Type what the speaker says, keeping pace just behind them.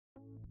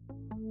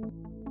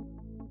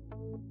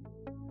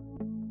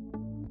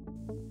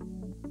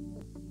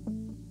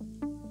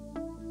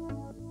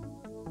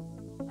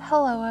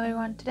Hello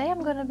everyone, today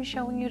I'm going to be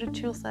showing you the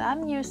tools that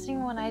I'm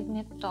using when I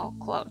knit doll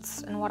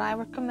clothes and what I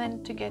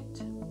recommend to get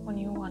when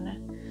you want to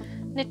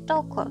knit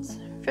doll clothes.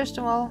 First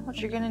of all, what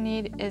you're going to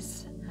need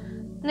is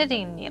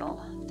knitting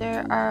needle.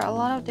 There are a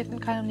lot of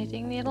different kind of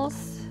knitting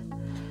needles.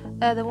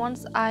 The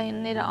ones I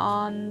knit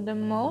on the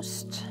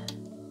most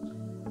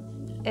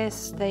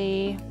is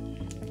the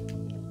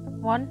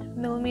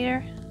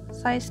 1mm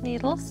size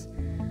needles.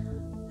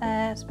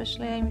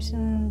 Especially I'm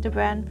using the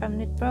brand from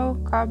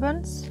Knitpro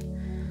Carbons.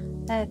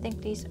 I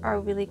think these are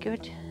really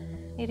good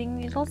knitting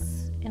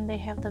needles, and they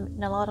have them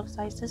in a lot of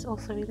sizes,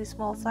 also really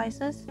small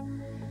sizes.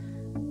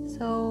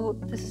 So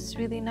this is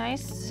really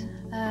nice.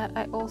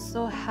 I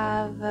also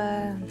have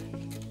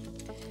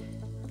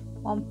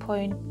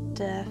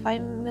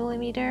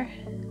 1.5mm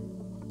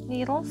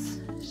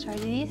needles.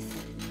 Sorry,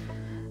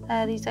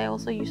 these I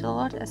also use a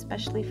lot,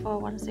 especially for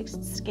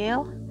 1/6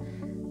 scale.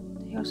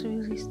 They're also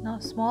really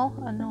small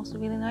and also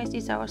really nice.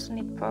 These are also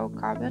Knitpro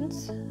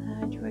Carbons.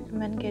 I do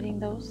recommend getting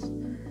those.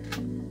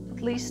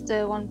 At least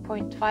the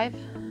 1.5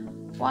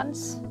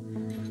 ones.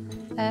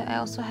 I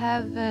also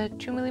have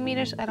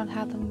 2mm. I don't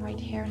have them right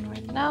here and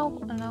right now.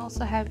 And I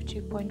also have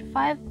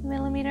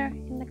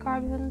 2.5mm in the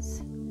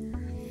carbons.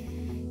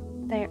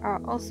 They are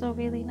also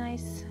really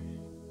nice.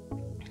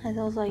 And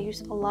those I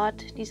use a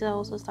lot. These I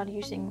also started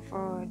using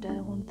for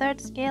the 1/3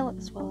 scale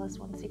as well as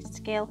 1/6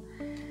 scale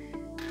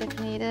if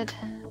needed.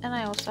 And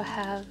I also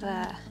have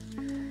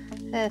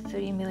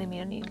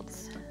 3mm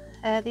needles.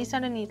 These are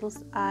the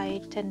needles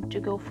I tend to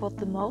go for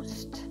the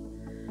most,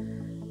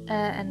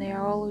 and they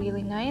are all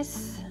really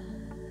nice.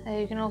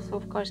 You can also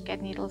of course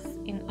get needles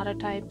in other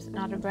types and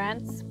other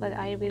brands, but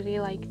I really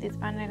like this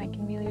brand and I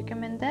can really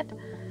recommend it.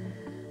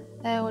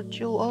 What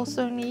you'll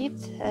also need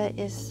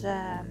is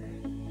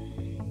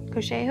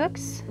crochet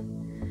hooks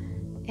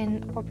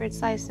in appropriate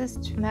sizes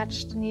to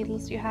match the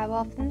needles you have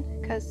often,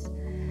 because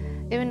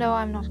even though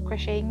I'm not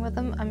crocheting with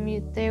them,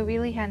 they're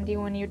really handy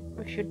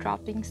if you're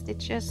dropping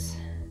stitches,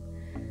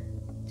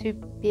 to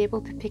be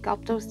able to pick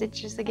up those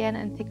stitches again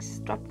and fix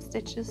dropped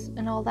stitches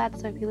and all that.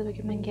 So I really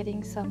recommend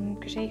getting some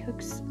crochet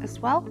hooks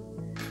as well.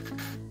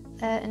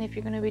 And if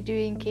you're going to be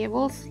doing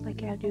cables,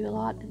 like I do a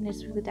lot and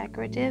it's really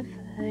decorative,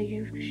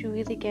 you should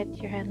really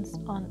get your hands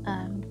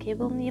on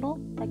cable needle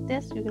like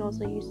this. You can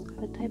also use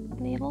other type of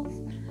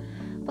needles,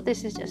 but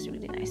this is just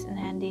really nice and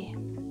handy.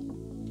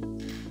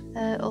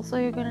 Also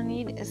you're going to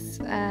need is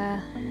a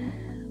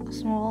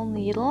small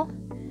needle,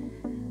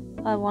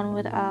 one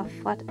with a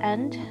flat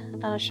end,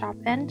 not a sharp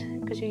end,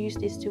 because you use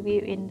this to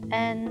weave in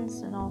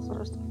ends and all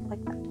sort of stuff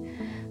like that.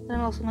 Then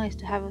also nice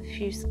to have a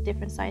few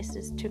different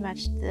sizes to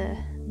match the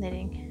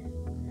knitting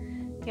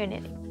you're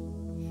knitting.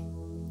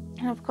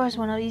 And of course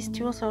one of these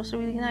tools are also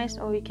really nice,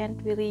 or you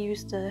can't really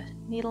use the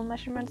needle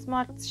measurements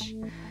much,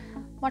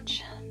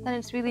 then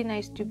it's really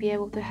nice to be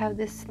able to have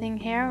this thing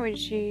here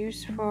which you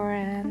use for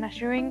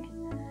measuring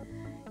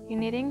your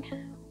knitting,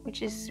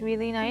 which is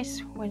really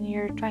nice when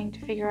you're trying to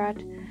figure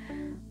out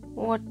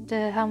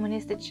how many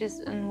stitches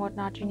and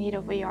whatnot you need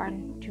of a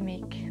yarn to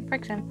make, for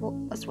example,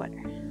 a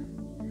sweater.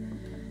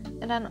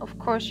 And then of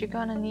course you're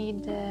gonna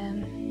need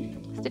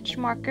stitch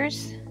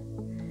markers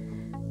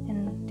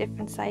in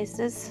different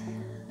sizes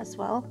as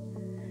well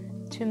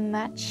to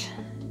match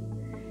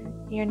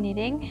your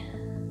knitting.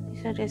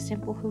 These are just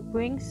simple hoop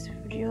rings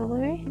for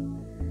jewelry,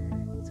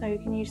 so you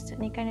can use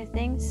any kind of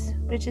things,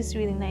 but it's just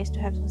really nice to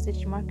have some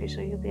stitch markers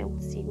so you'll be able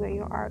to see where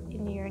you are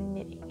in your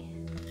knitting.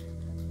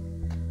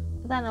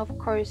 Then of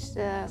course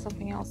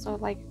something I also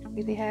like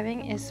really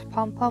having is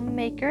pom-pom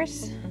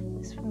makers.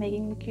 It's for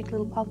making the cute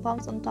little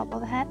pom-poms on top of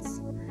the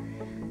hats.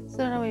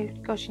 So now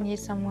of course you need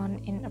someone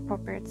in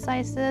appropriate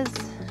sizes,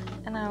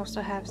 and I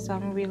also have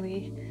some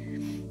really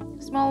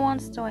small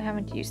ones, so I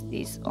haven't used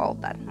these all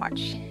that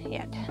much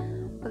yet,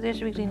 but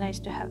it's really nice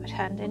to have at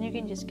hand, and you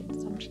can just get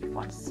some cheap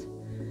ones.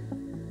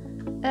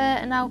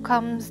 And now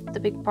comes the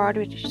big part,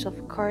 which is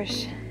of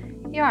course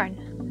yarn.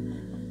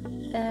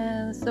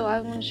 So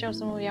I'm going to show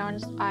some of the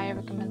yarns I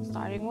recommend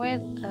starting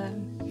with.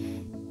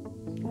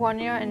 One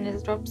yarn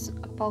is Drops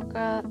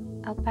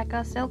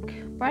Alpaca Silk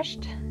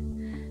Brushed,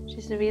 which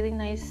is a really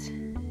nice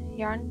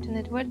yarn to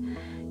knit with.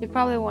 You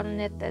probably want to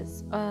knit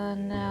this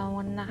on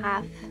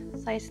 1.5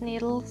 size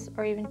needles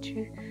or even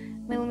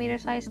 2mm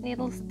size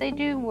needles. They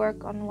do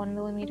work on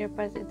 1mm,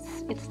 but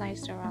it's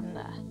nicer on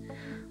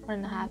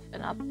 1.5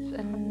 and up.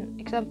 And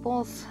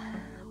examples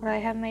what I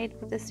have made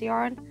with this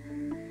yarn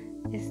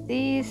is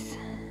these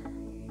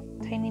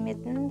tiny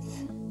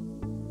mittens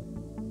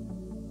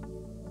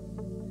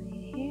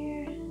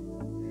here,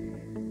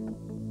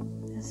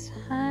 this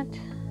hat,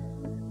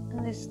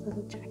 and this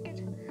little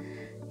jacket.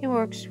 It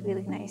works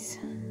really nice.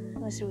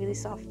 It's a really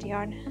soft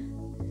yarn.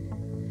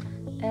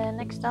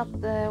 Next up,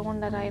 the one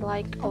that I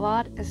like a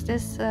lot is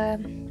this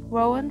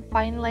Rowan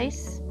Fine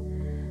Lace.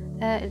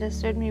 It has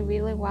served me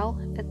really well.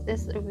 It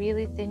is a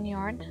really thin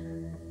yarn,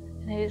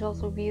 and it is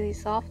also really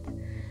soft.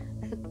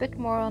 It's a bit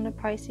more on the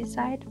pricey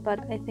side, but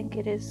I think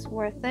it is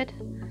worth it.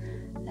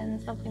 And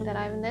something that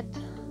I've knit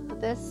with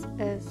this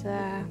is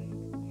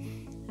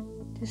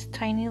this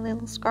tiny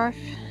little scarf,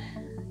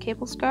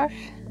 cable scarf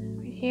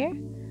right here,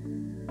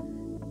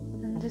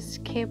 and this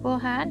cable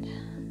hand.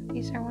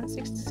 These are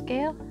 1/6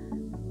 scale,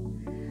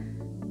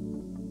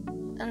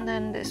 and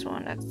then this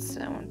one that's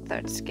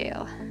 1/3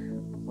 scale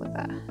with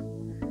a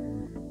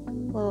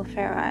little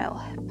Fair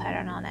Isle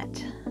pattern on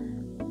it.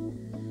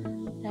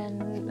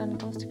 And when it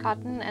comes to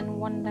cotton, and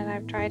one that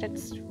I've tried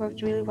that's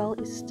worked really well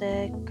is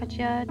the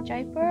Katja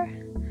Jaipur.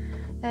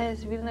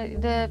 It's really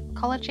the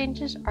color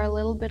changes are a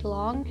little bit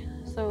long,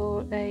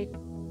 so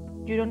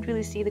you don't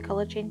really see the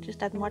color changes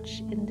that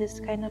much in this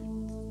kind of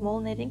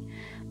small knitting,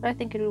 but I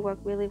think it will work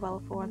really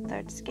well for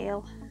 1/3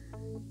 scale.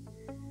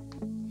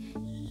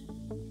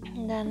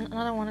 And then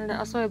another one that's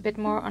also a bit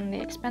more on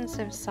the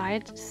expensive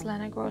side is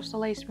Lana Grossa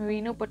Lace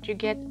Merino, but you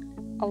get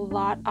a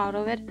lot out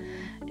of it.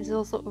 It's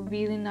also a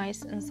really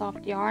nice and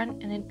soft yarn,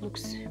 and it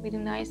looks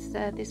really nice.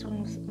 This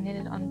one was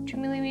knitted on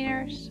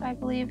 2mm, I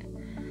believe,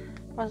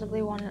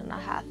 possibly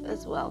 1.5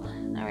 as well.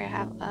 Now we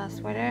have a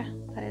sweater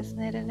that is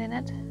knitted in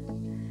it,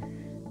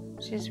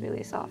 which is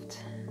really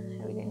soft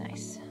and really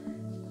nice.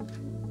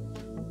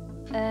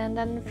 And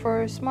then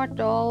for Smart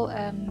Doll,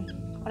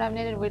 what I've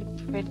knitted with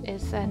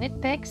is Knit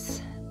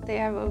Picks. They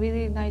have a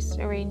really nice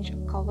range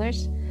of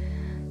colors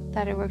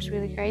that it works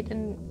really great,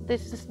 and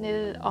this is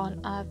knitted on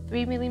a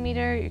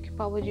 3mm. You could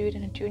probably do it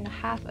in a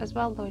 2.5 as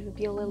well, though it would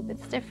be a little bit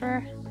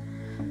stiffer.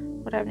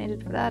 What I've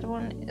knitted for that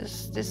one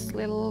is this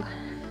little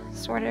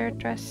sweater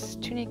dress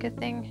tunica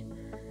thing,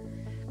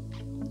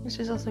 which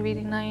is also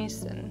really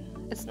nice, and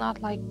it's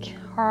not like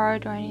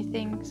hard or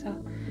anything, so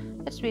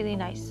it's really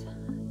nice.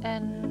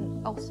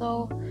 And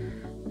also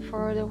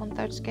for the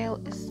 1/3 scale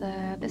is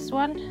this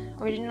one,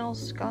 Original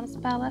Sconce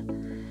palette,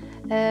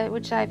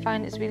 which I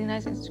find is really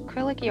nice. It's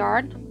acrylic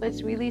yarn, but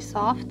it's really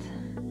soft,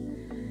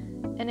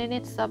 and it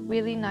knits up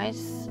really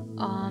nice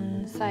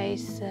on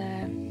size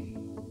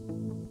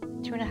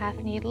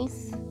 2.5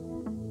 needles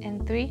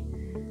and 3,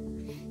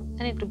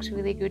 and it looks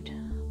really good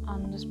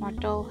on the Smart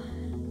Doll.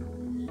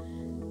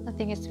 I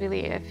think it's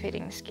really a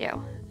fitting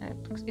scale, and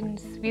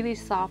it's really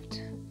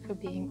soft for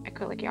being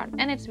acrylic yarn,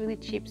 and it's really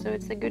cheap, so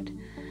it's a good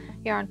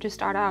yarn to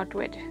start out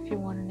with if you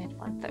want to knit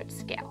 1/3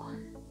 scale.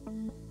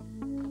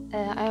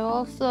 I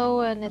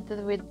also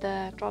knitted with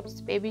the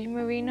Drops Baby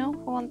Merino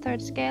for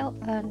 1/3 scale,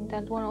 and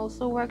that one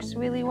also works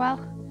really well.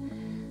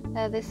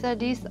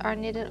 These are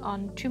knitted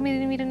on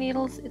 2mm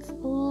needles. It's a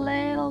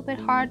little bit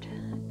hard,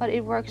 but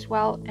it works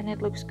well and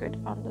it looks good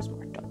on the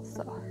Smart Doll.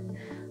 So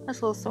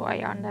that's also a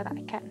yarn that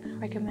I can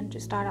recommend to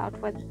start out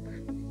with.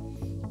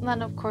 And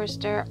then of course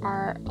there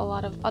are a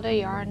lot of other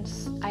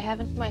yarns I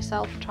haven't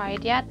myself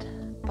tried yet,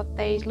 but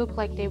they look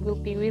like they will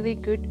be really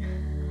good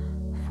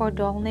for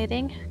doll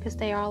knitting because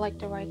they are like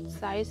the right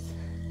size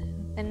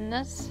and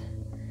thinness.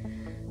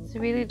 So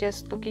really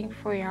just looking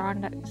for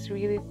yarn that is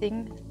really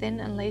thin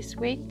and lace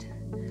weight.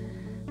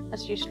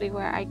 That's usually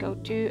where I go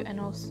to, and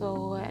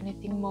also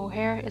anything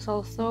mohair is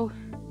also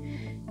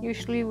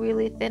usually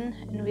really thin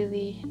and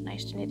really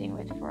nice to knitting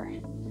with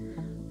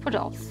for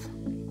dolls.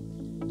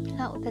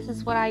 Now this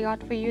is what I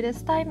got for you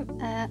this time.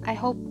 I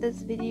hope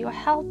this video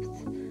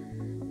helped,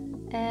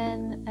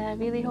 and I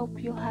really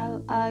hope you'll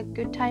have a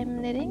good time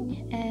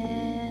knitting,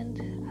 and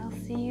I'll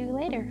see you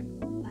later.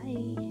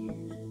 Bye.